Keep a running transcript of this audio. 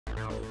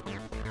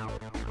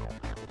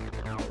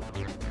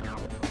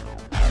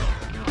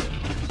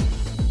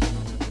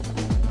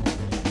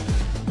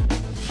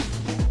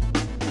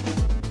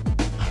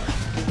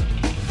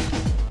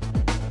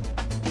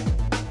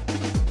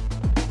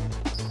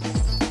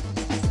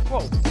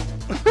Whoa.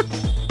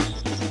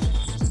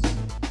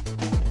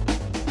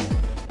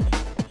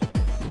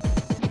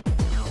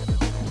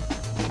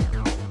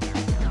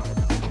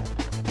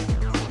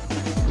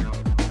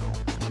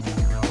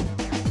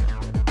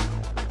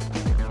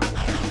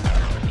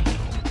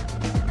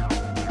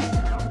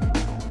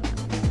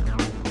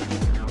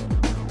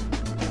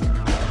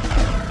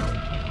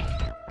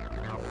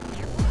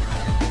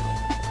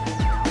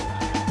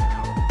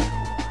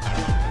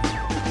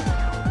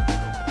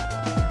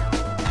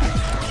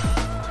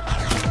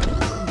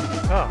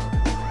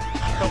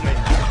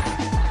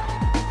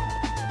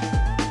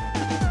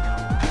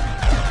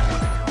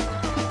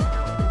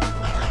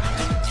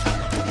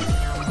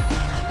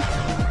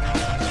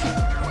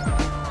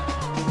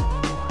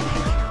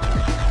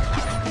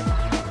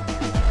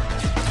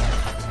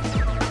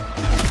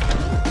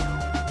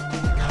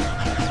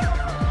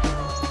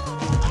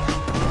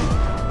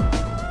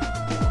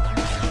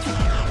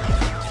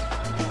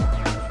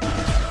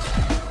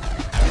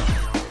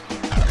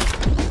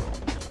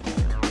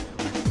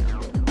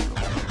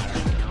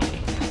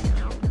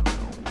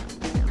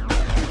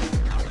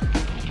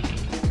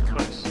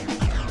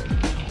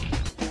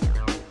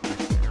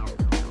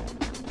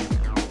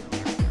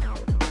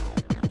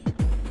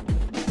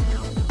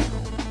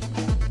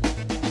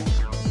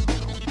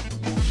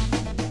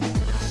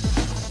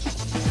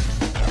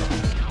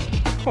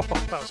 Oh,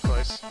 that was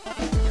close.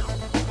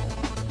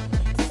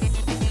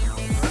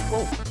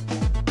 Whoa.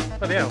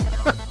 Bloody hell.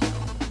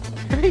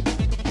 Hey.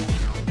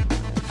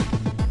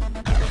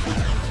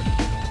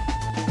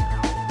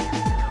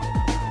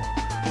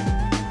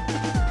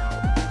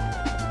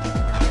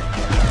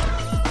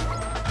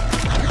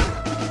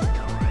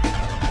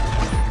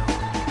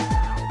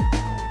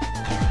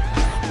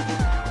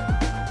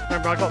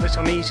 Remember, I got this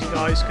on easy,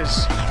 guys,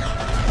 because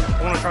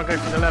I want to try and go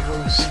through the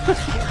levels.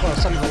 Well,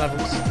 some of the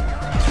levels.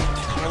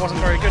 I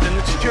wasn't very good in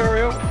the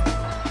tutorial.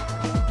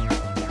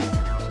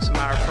 Just a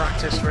matter of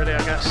practice, really,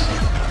 I guess.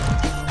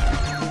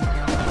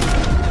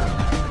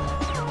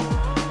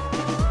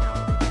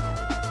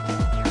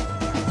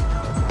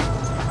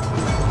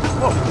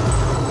 Whoa.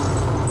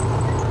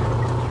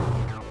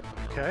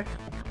 Okay.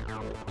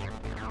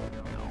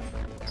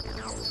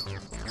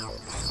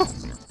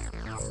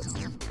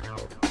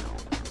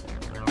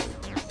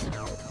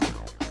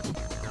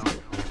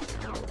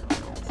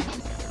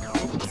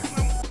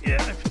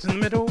 Yeah, if it's in the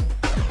middle.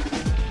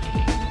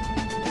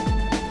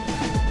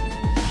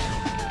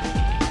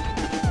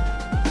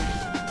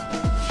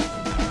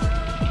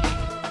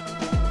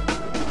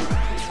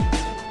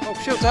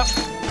 Shields up.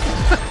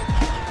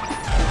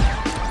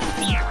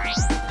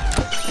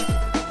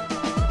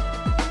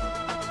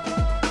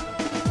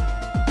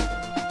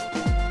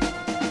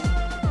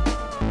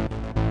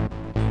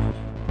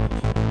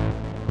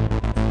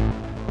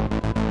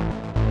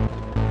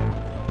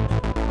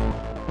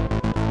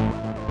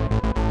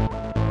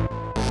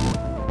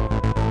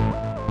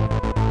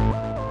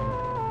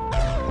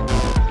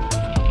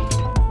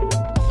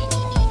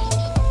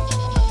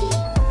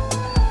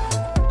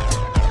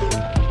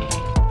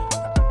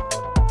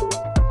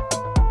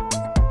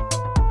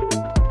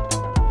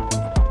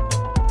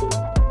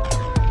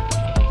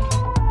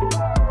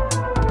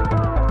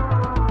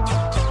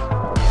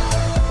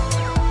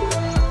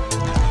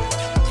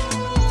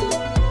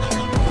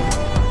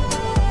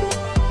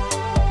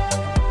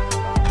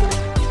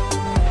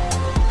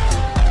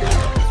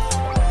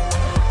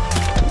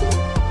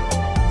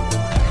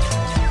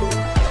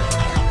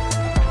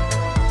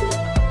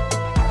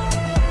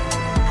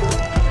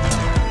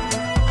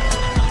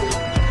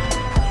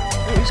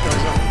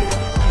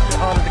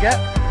 Harder to get.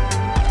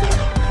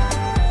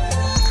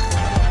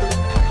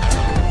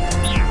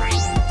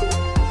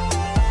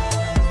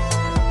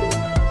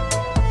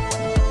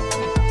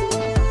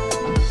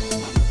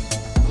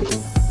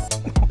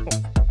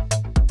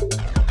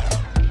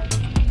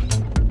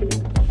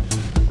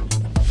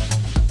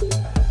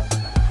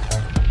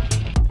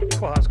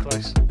 Well, that was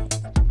close.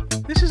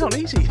 This is on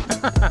easy,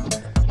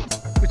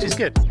 which is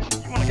good.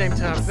 You want a game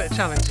to have a bit of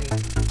challenging.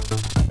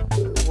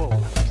 Whoa,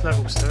 there's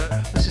levels to it.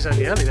 This is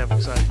only early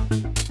levels though.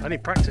 I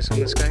need practice on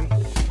this game.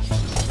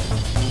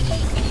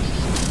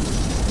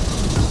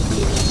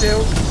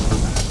 Still.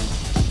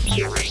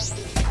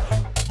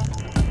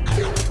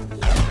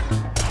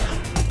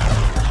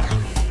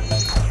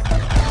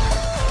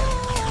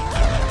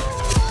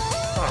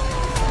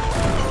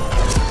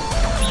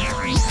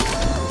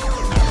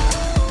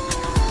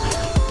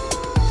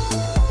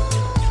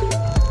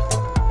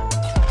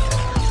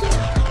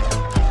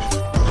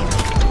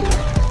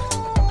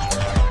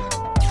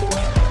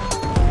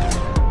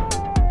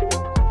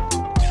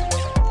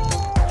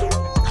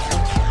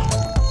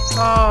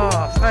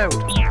 Ah, failed.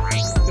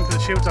 Didn't put the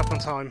shields up on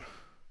time.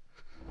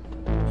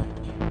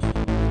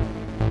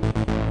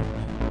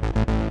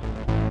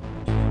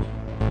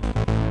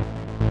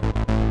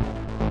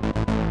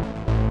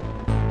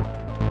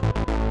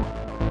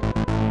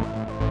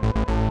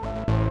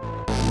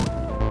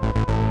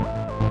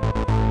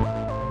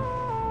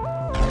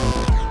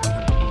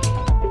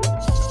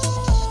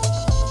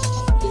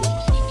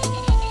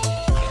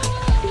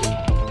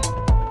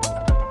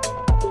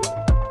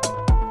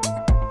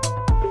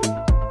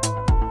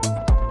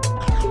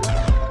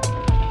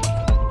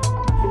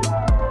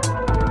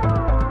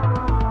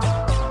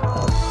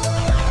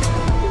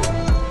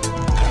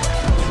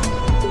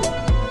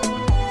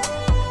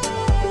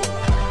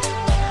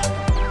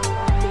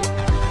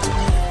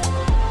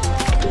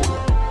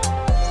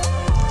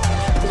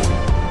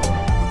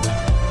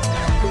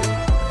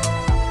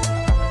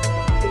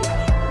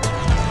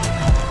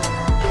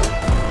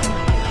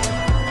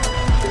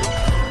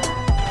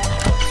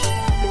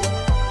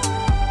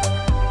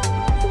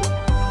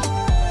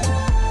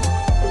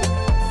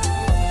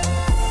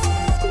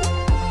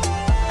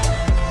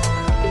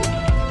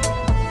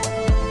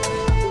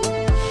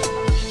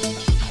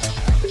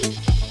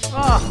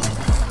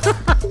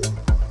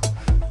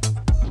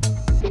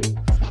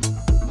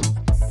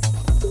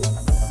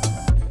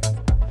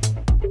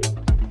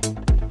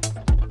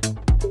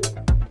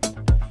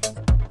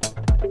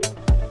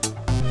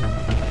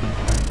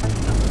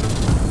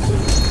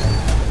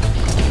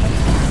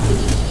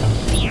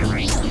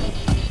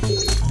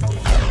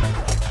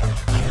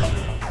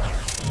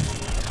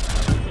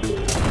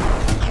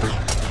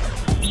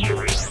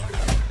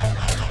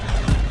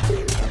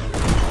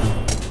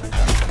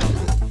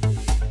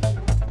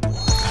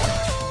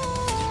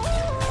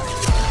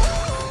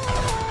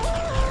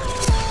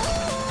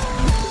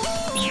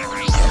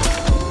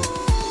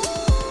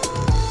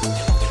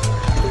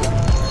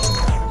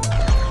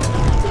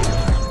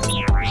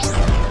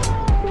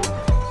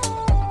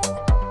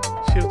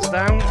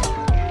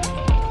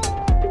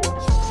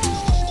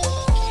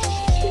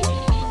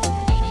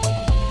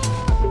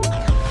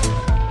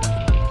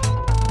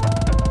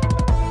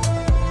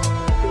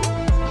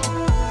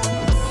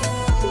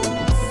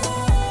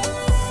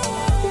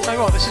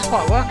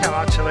 quite a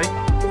workout actually.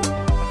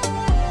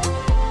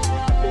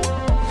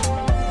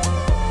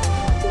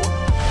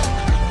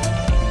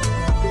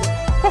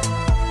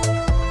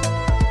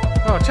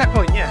 Oh,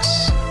 checkpoint,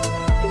 yes.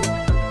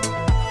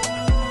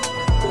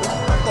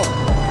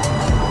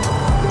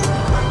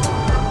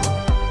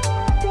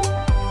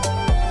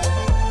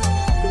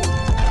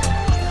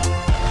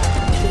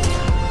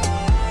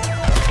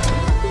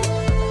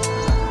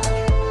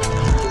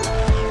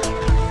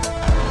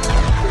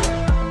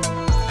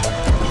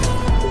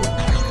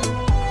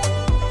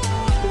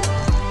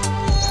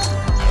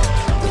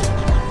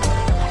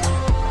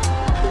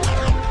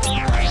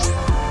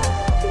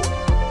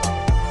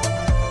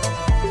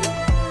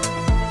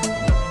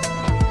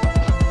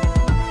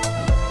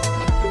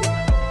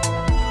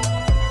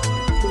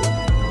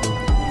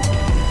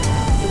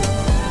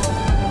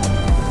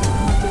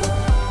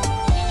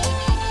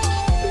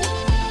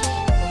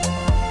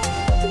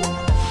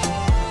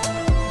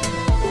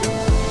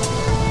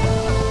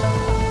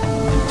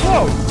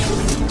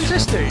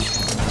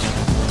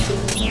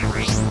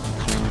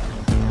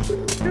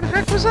 Who the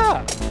heck was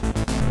that?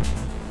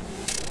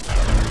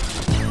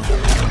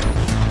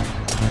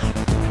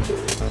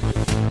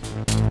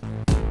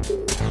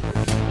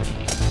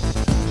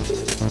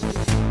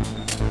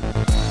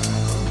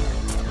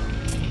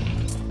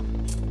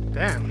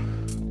 Damn.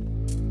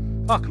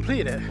 Oh, I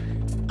completed it.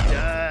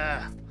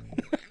 Yeah.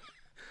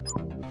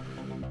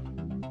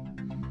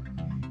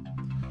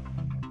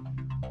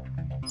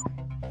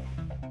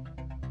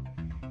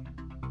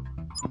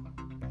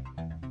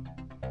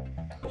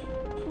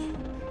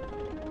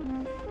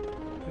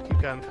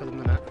 Going for the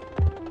minute.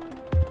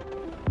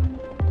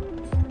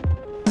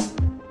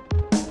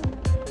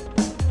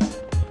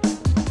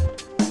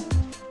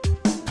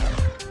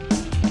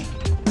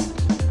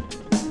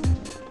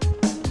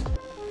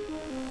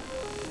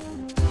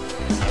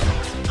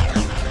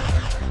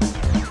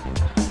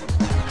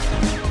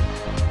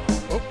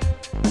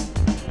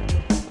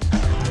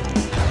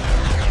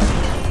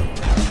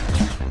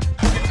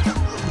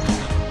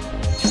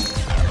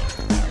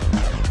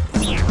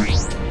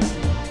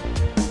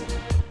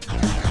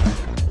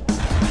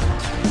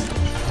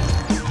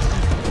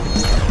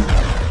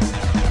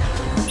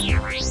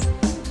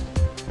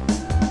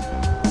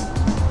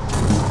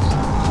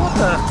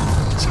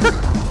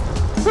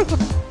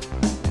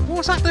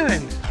 What's that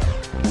doing?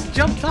 He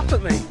jumped up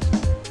at me.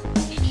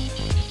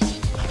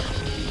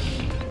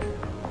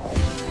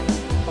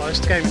 Oh, this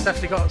game's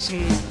definitely got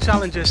some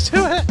challenges to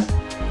it.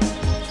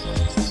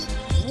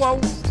 Whoa,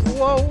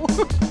 whoa.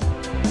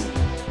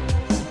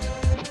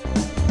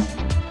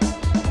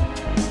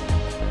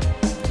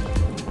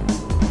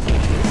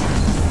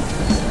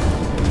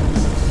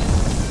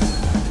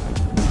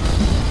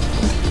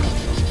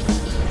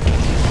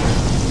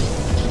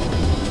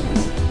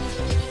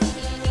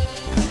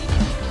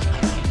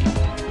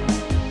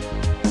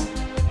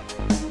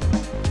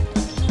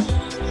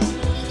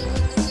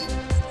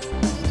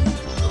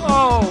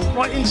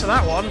 Right into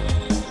that one.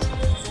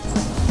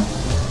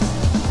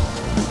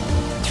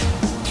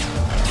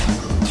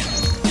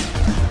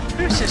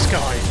 Who's this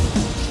guy?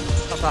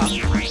 Up that.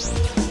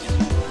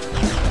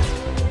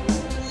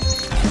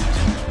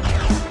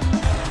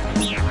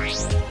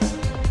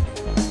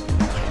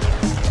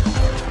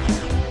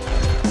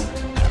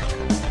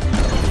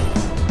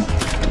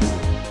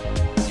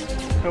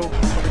 Cool.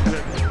 Probably could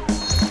have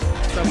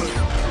done with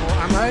more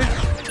ammo.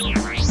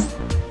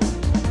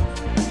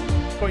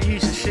 Got to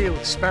use the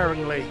shield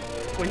sparingly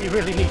when you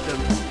really need them.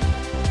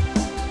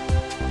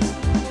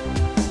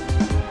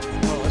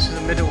 Oh, this is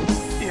the middle.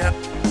 Yeah.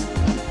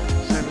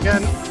 Same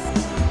again.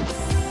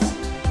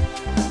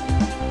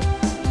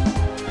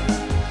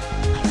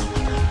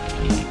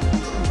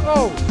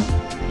 Oh!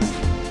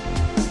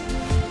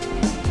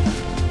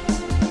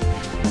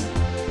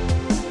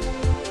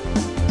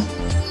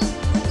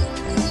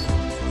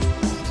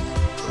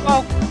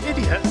 Oh,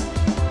 idiot!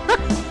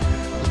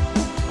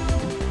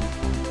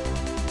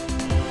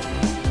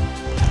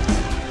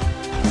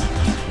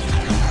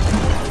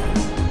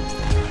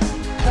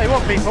 Tell you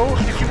what, people,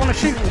 if you want a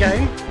shooting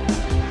game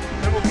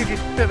that will give you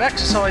a bit of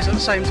exercise at the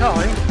same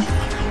time,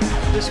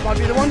 this might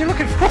be the one you're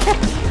looking for.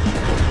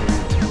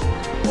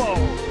 Whoa,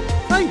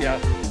 failure.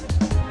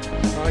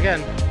 Try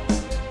again.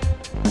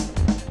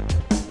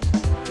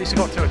 At least I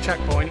got to a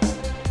checkpoint.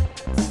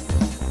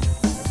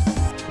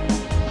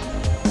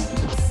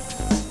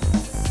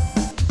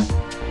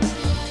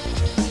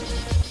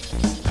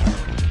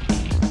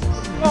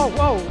 Whoa,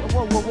 whoa,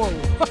 whoa, whoa, whoa.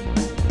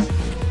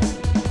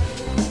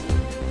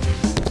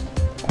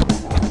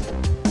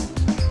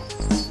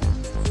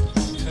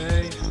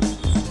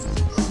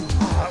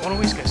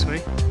 Always gets me.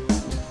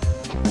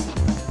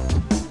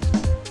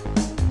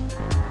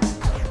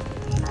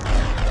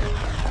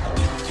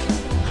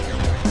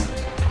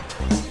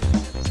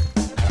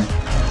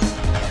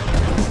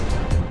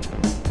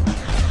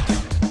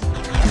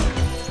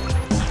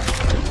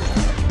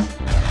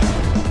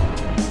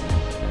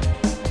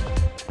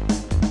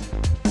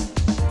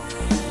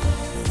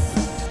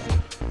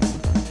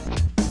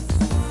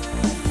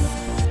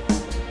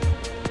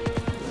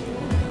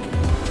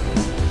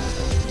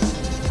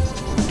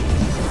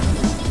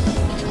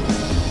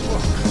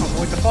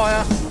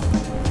 fire.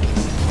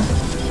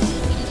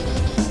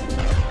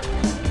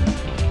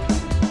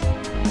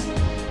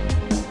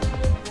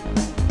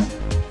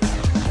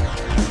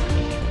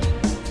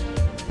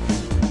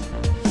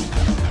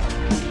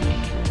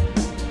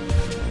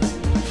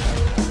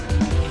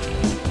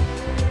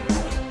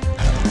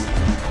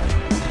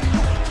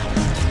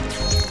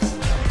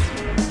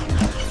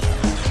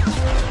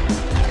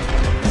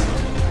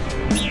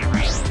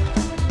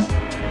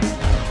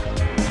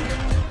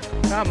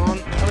 Come on,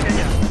 I'll get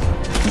you.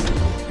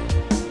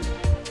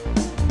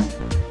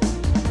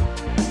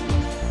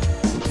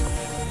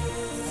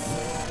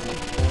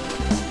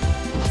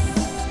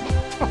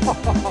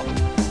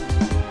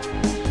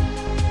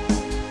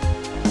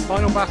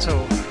 Final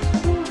battle.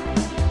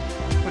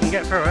 We can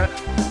get through it.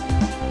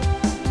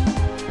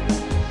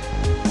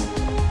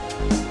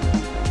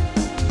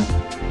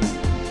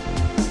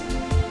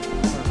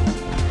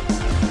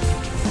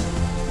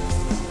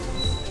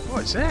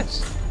 What is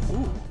this?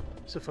 Ooh.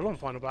 It's a full-on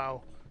final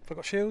battle. Have I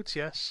got shields?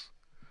 Yes.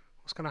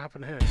 What's going to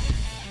happen here?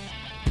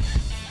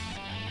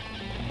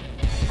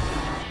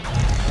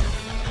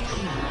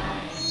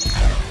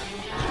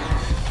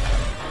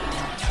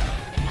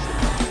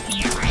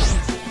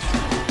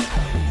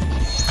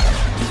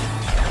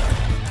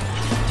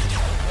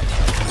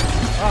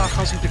 Ah, I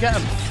can't seem to get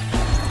him.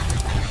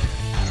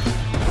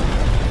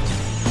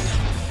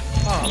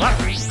 Oh,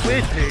 that's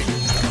weird, dude.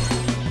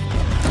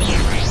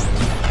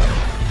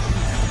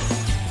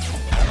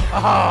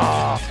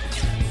 Ah,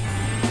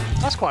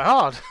 that's quite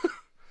hard.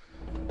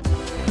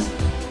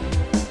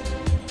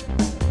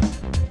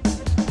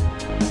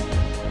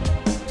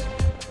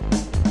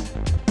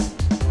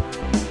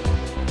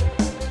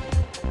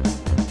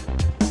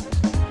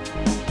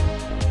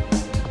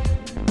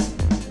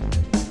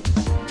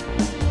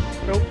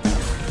 Nope.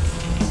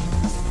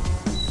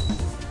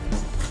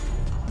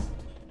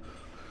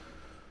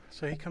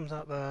 So he comes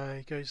out there,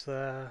 he goes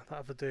there, that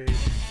other dude.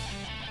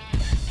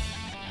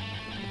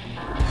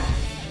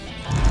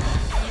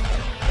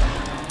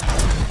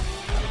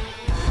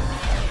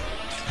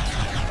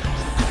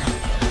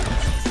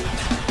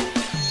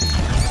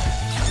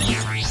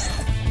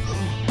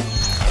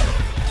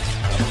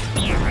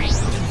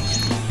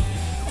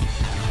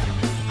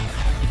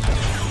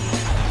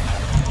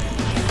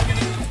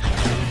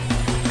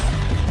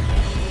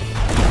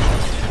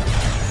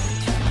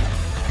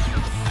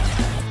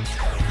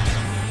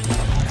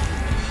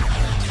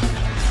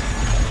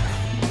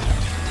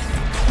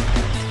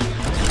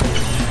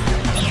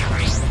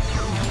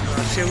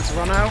 Shields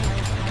run out.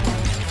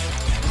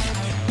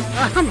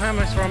 I'm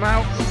almost run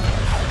out.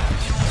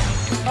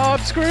 Oh,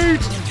 I'm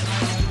screwed!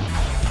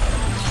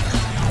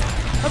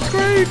 I'm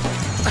screwed!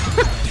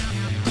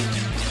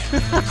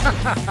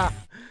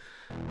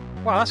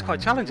 Wow, that's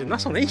quite challenging.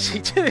 That's not easy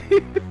too.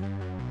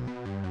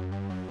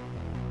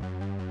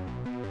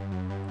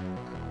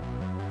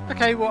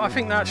 Okay, well I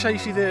think that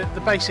shows you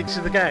the basics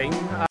of the game.